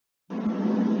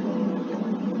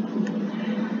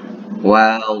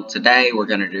Well, today we're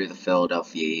going to do the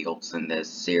Philadelphia Eagles in this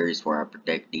series where I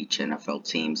predict each NFL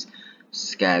team's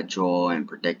schedule and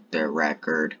predict their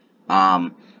record.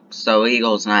 So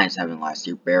Eagles 9-7 last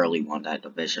year, barely won that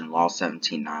division, lost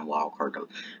 17-9 wild card to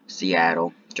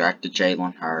Seattle, drafted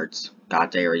Jalen Hurts, got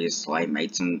Darius Slay,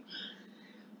 made some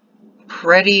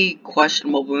pretty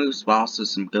questionable moves, but also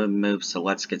some good moves. So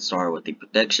let's get started with the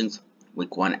predictions.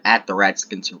 Week 1 at the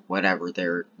Redskins, or whatever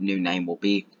their new name will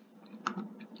be.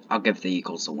 I'll give the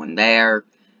Eagles a win there.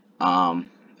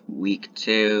 Week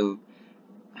 2,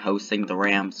 hosting the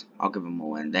Rams. I'll give them a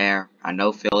win there. I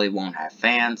know Philly won't have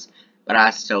fans, but I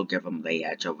still give them the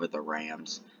edge over the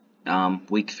Rams.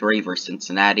 Week 3 versus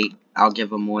Cincinnati. I'll give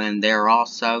them a win there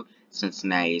also.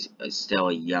 Cincinnati is still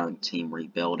a young team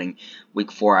rebuilding.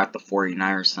 Week 4 at the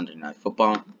 49ers, Sunday Night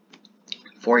Football.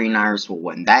 49ers will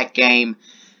win that game.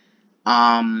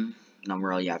 Don't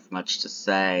really have much to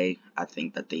say. I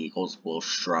think that the Eagles will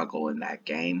struggle in that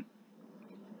game.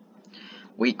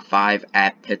 Week 5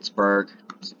 at Pittsburgh.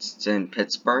 It's in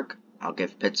Pittsburgh. I'll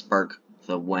give Pittsburgh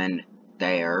the win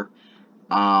there.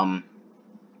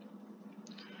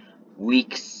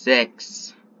 Week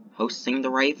 6 hosting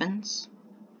the Ravens.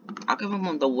 I'll give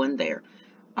them the win there.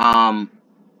 I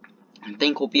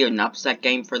think will be an upset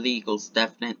game for the Eagles,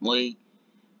 definitely.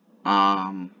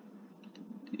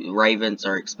 Ravens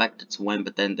are expected to win,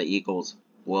 but then the Eagles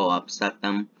will upset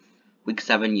them. Week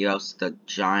 7, you host the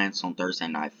Giants on Thursday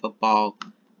Night Football.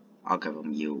 I'll give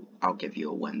you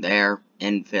a win there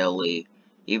in Philly.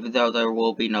 Even though there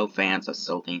will be no fans, I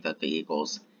still think that the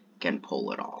Eagles can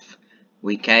pull it off.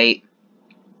 Week 8,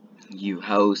 you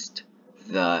host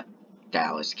the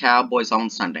Dallas Cowboys on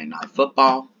Sunday Night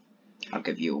Football. I'll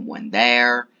give you a win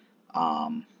there.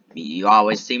 You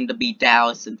always seem to beat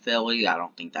Dallas and Philly. I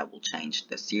don't think that will change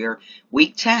this year.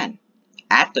 Week 10,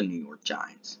 at the New York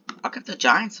Giants. I'll give the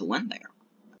Giants a win there.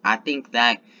 I think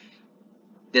that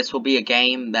this will be a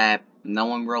game that no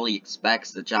one really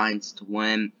expects the Giants to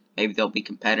win. Maybe they'll be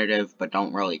competitive, but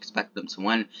don't really expect them to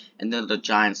win. And then the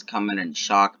Giants come in and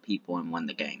shock people and win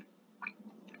the game.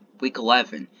 Week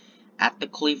 11, at the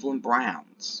Cleveland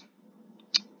Browns.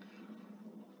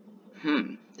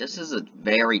 This is a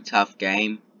very tough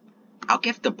game. I'll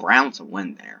give the Browns a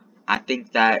win there. I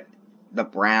think that the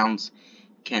Browns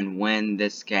can win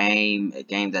this game, a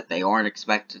game that they aren't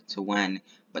expected to win,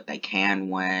 but they can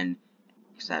win,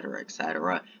 etc.,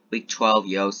 etc. Week 12,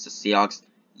 you host the Seahawks.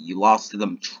 You lost to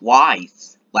them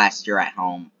twice last year at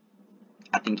home.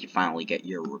 I think you finally get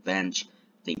your revenge.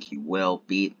 I think you will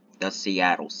beat the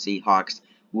Seattle Seahawks.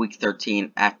 Week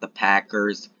 13, at the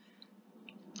Packers.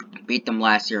 Beat them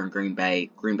last year in Green Bay.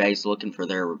 Green Bay's looking for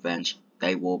their revenge.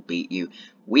 They will beat you.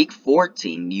 Week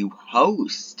 14, you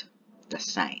host the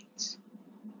Saints.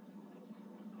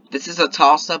 This is a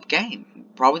toss-up game.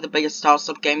 Probably the biggest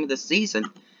toss-up game of the season.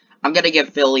 I'm going to give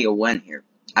Philly a win here.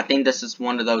 I think this is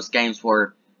one of those games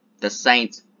where the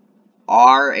Saints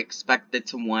are expected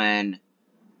to win.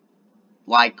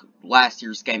 Like last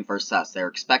year's game versus us. They're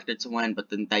expected to win, but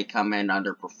then they come in,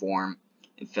 underperform,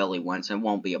 and Philly wins. It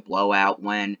won't be a blowout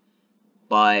win,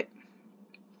 but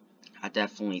I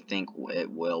definitely think it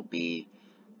will be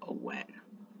a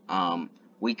win.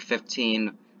 Week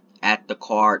 15 at the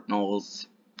Cardinals.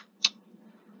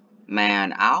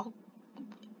 Man, I'll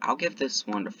give this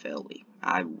one to Philly.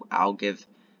 I'll give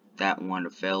that one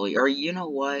to Philly. Or you know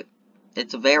what?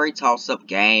 It's a very toss-up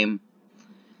game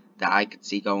that I could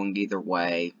see going either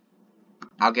way.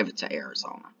 I'll give it to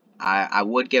Arizona. I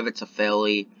would give it to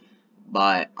Philly,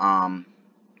 but and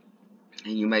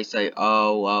you may say,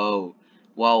 oh.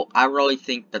 Well, I really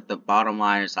think that the bottom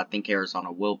line is I think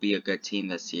Arizona will be a good team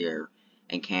this year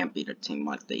and can't beat a team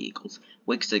like the Eagles.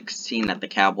 Week 16 at the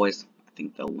Cowboys, I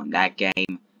think they'll win that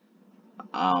game.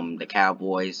 The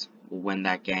Cowboys will win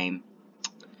that game.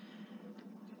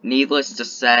 Needless to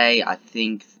say, I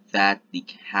think that the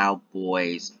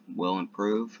Cowboys will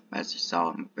improve, as you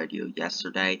saw in the video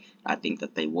yesterday. I think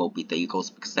that they will beat the Eagles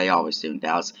because they always do in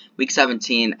Dallas. Week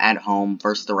 17 at home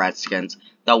versus the Redskins.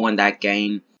 They'll win that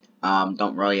game.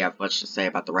 Don't really have much to say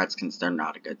about the Redskins. They're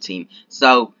not a good team.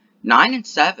 So,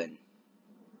 9-7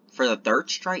 for the third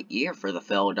straight year for the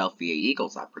Philadelphia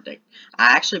Eagles, I predict.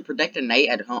 I actually predicted an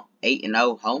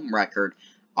 8-0 home record,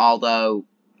 although,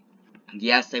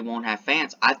 yes, they won't have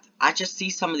fans. I just see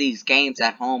some of these games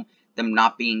at home, them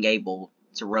not being able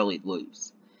to really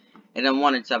lose. And then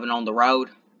 1-7 on the road,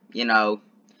 you know,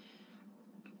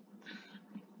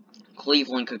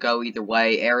 Cleveland could go either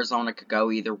way. Arizona could go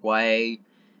either way.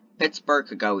 Pittsburgh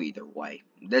could go either way.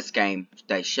 This game,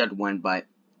 they should win, but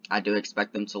I do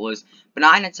expect them to lose. But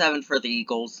 9-7 for the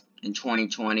Eagles in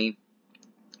 2020.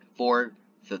 For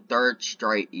the third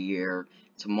straight year.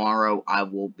 Tomorrow I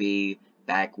will be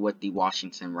back with the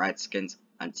Washington Redskins.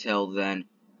 Until then,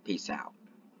 peace out.